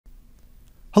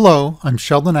Hello, I'm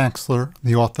Sheldon Axler,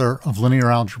 the author of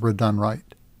Linear Algebra Done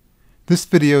Right. This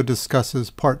video discusses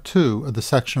part 2 of the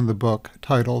section of the book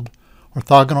titled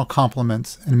Orthogonal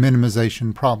Complements and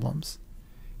Minimization Problems.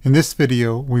 In this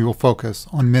video, we will focus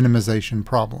on minimization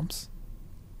problems.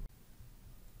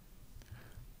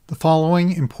 The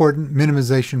following important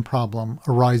minimization problem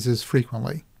arises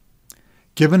frequently.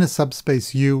 Given a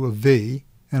subspace U of V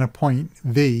and a point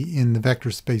V in the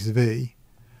vector space V,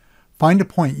 find a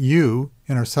point U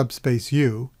in our subspace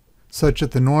U such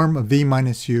that the norm of V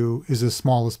minus U is as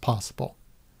small as possible.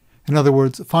 In other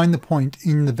words, find the point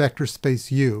in the vector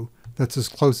space U that's as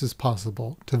close as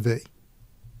possible to V.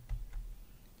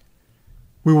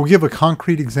 We will give a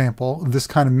concrete example of this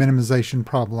kind of minimization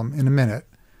problem in a minute,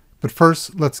 but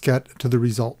first let's get to the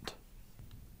result.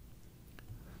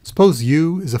 Suppose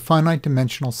U is a finite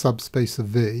dimensional subspace of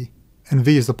V, and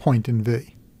V is a point in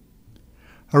V.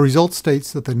 Our result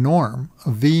states that the norm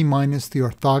of V minus the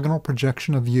orthogonal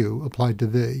projection of U applied to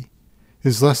V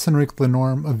is less than or equal to the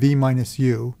norm of V minus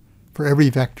U for every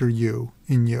vector U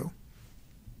in U.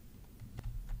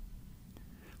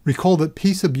 Recall that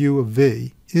P sub U of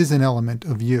V is an element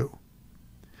of U.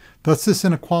 Thus this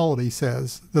inequality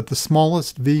says that the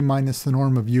smallest V minus the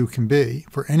norm of U can be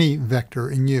for any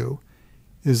vector in U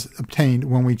is obtained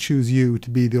when we choose U to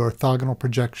be the orthogonal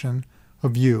projection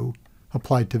of U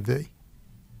applied to V.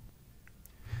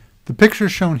 The picture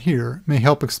shown here may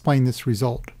help explain this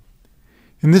result.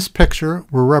 In this picture,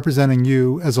 we're representing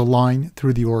U as a line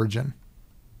through the origin.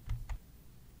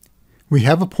 We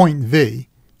have a point V,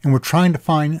 and we're trying to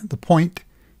find the point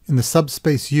in the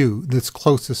subspace U that's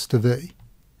closest to V.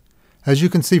 As you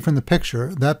can see from the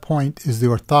picture, that point is the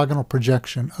orthogonal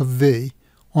projection of V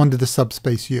onto the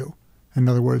subspace U. In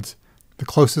other words, the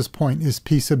closest point is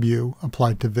P sub U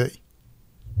applied to V.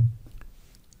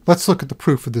 Let's look at the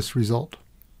proof of this result.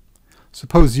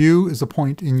 Suppose U is a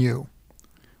point in U.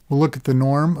 We'll look at the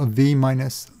norm of V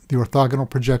minus the orthogonal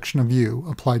projection of U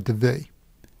applied to V.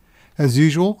 As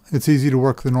usual, it's easy to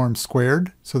work the norm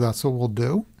squared, so that's what we'll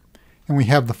do. And we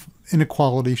have the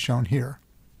inequality shown here.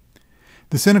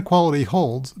 This inequality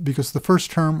holds because the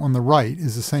first term on the right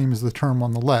is the same as the term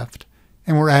on the left,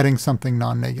 and we're adding something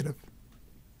non-negative.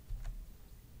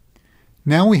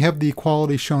 Now we have the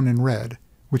equality shown in red,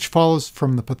 which follows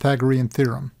from the Pythagorean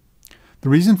theorem. The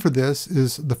reason for this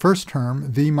is the first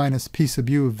term, V minus P sub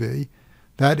U of V,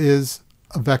 that is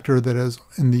a vector that is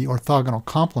in the orthogonal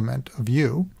complement of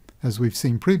U, as we've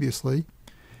seen previously,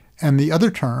 and the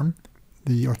other term,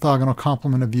 the orthogonal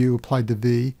complement of U applied to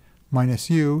V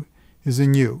minus U, is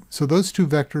in U. So those two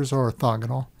vectors are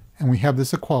orthogonal, and we have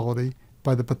this equality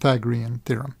by the Pythagorean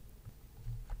theorem.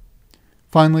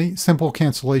 Finally, simple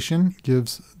cancellation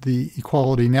gives the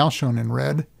equality now shown in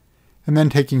red, and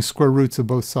then taking square roots of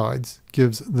both sides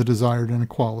gives the desired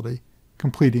inequality,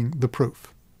 completing the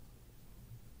proof.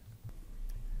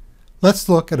 Let's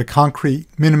look at a concrete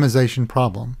minimization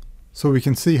problem so we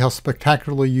can see how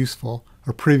spectacularly useful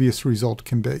our previous result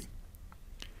can be.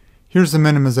 Here's the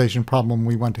minimization problem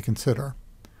we want to consider.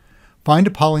 Find a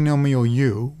polynomial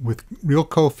U with real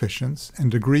coefficients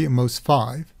and degree at most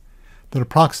 5 that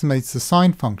approximates the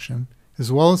sine function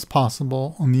as well as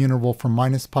possible on the interval from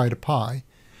minus pi to pi,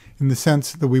 in the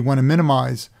sense that we want to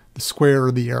minimize the square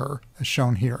or the error, as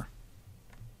shown here.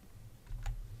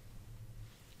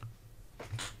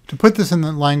 To put this in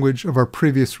the language of our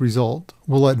previous result,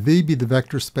 we'll let V be the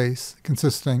vector space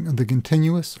consisting of the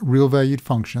continuous real-valued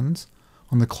functions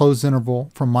on the closed interval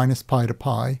from minus pi to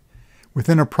pi, with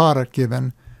inner product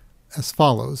given as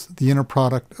follows. The inner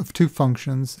product of two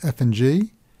functions, f and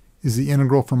g, is the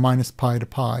integral from minus pi to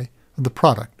pi of the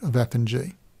product of f and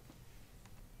g.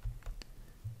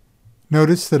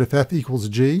 Notice that if f equals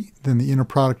g, then the inner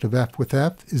product of f with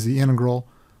f is the integral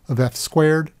of f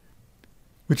squared,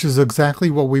 which is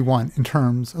exactly what we want in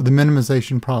terms of the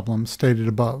minimization problem stated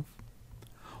above.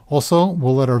 Also,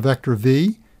 we'll let our vector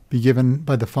v be given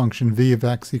by the function v of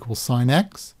x equals sine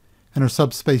x, and our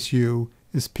subspace U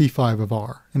is P5 of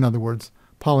R. In other words,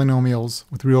 polynomials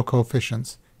with real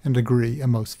coefficients and degree at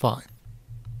most 5.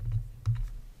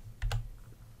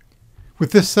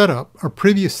 With this setup, our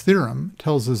previous theorem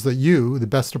tells us that U, the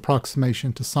best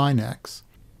approximation to sine x,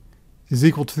 is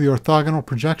equal to the orthogonal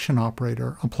projection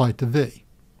operator applied to V.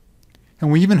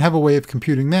 And we even have a way of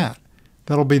computing that.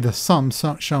 That'll be the sum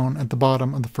shown at the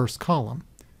bottom of the first column.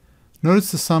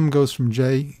 Notice the sum goes from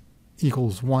j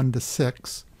equals 1 to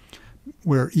 6,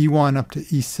 where E1 up to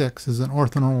E6 is an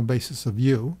orthonormal basis of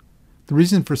U. The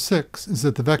reason for 6 is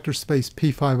that the vector space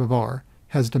P5 of R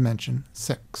has dimension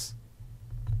 6.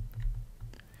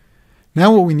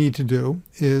 Now what we need to do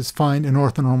is find an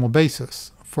orthonormal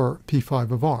basis for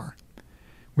P5 of R.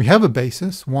 We have a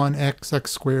basis, 1x,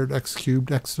 x squared, x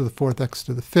cubed, x to the fourth, x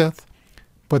to the fifth,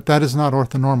 but that is not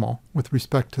orthonormal with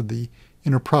respect to the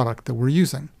inner product that we're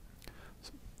using.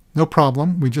 No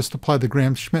problem, we just apply the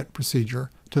Gram-Schmidt procedure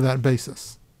to that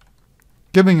basis,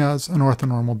 giving us an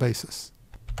orthonormal basis.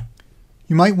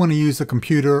 You might want to use a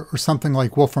computer or something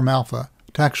like Wolfram Alpha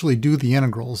to actually do the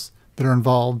integrals that are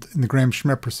involved in the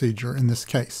Gram-Schmidt procedure in this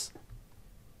case.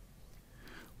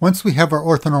 Once we have our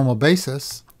orthonormal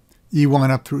basis, E1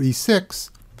 up through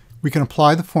E6, we can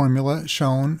apply the formula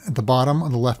shown at the bottom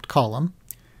of the left column.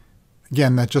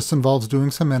 Again, that just involves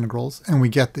doing some integrals, and we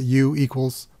get that u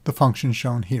equals the function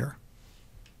shown here.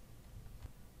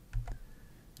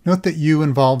 Note that u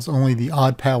involves only the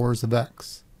odd powers of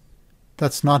x.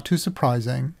 That's not too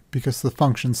surprising because the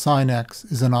function sine x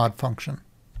is an odd function.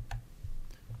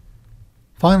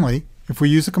 Finally, if we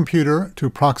use a computer to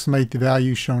approximate the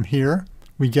value shown here,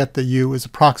 we get that u is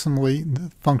approximately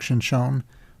the function shown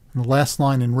in the last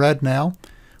line in red now,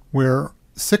 where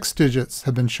 6 digits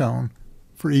have been shown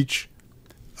for each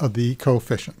of the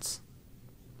coefficients.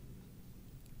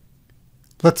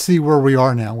 Let's see where we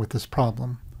are now with this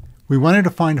problem. We wanted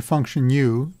to find a function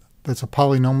u that's a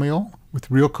polynomial with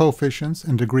real coefficients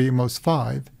and degree at most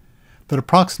 5 that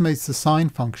approximates the sine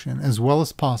function as well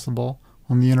as possible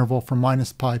on the interval from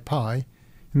minus pi pi,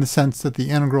 in the sense that the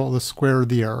integral of the square of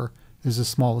the error is as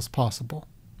small as possible.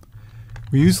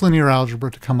 We use linear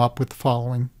algebra to come up with the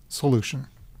following solution.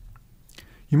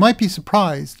 You might be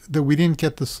surprised that we didn't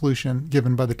get the solution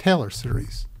given by the Taylor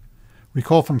series.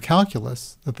 Recall from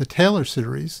calculus that the Taylor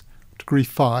series, degree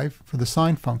 5 for the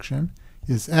sine function,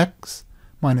 is x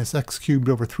minus x cubed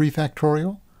over 3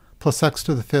 factorial plus x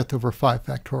to the fifth over 5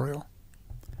 factorial.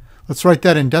 Let's write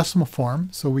that in decimal form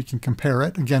so we can compare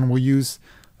it. Again, we'll use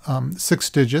 6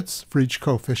 digits for each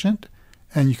coefficient,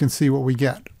 and you can see what we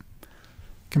get.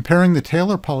 Comparing the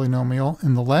Taylor polynomial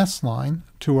in the last line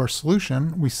to our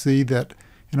solution, we see that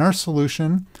in our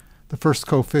solution, the first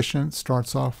coefficient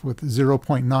starts off with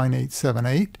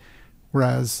 0.9878,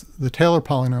 whereas the Taylor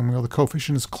polynomial, the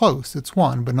coefficient is close. It's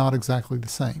 1, but not exactly the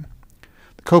same.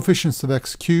 The coefficients of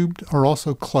x cubed are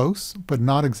also close, but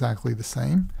not exactly the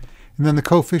same. And then the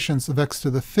coefficients of x to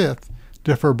the fifth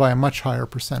differ by a much higher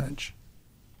percentage.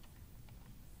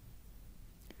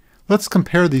 Let's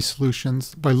compare these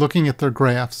solutions by looking at their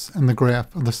graphs and the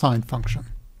graph of the sine function.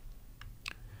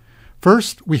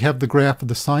 First, we have the graph of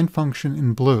the sine function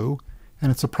in blue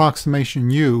and its approximation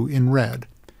u in red,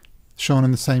 shown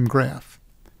in the same graph.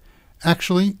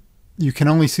 Actually, you can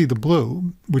only see the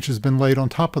blue, which has been laid on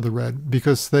top of the red,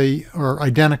 because they are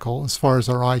identical as far as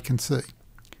our eye can see.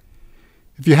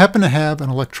 If you happen to have an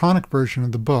electronic version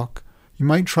of the book, you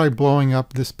might try blowing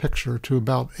up this picture to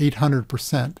about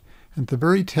 800%. At the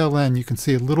very tail end, you can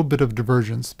see a little bit of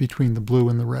divergence between the blue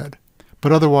and the red,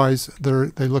 but otherwise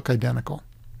they look identical.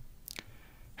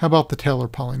 How about the Taylor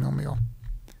polynomial?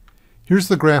 Here's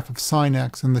the graph of sine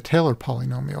x and the Taylor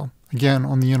polynomial, again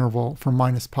on the interval from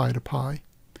minus pi to pi.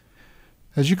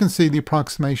 As you can see, the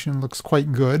approximation looks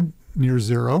quite good, near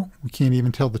 0. We can't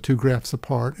even tell the two graphs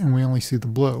apart, and we only see the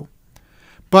blue.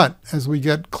 But as we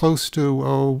get close to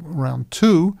around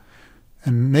 2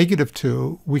 and negative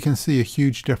 2, we can see a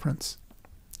huge difference.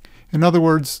 In other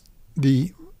words,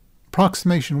 the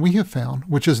approximation we have found,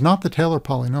 which is not the Taylor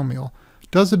polynomial,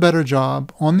 does a better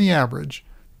job on the average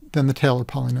than the Taylor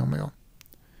polynomial.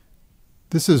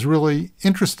 This is really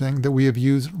interesting that we have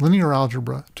used linear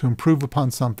algebra to improve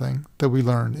upon something that we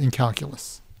learned in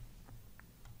calculus.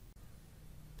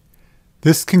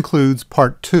 This concludes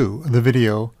part 2 of the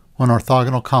video on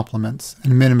orthogonal complements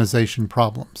and minimization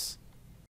problems.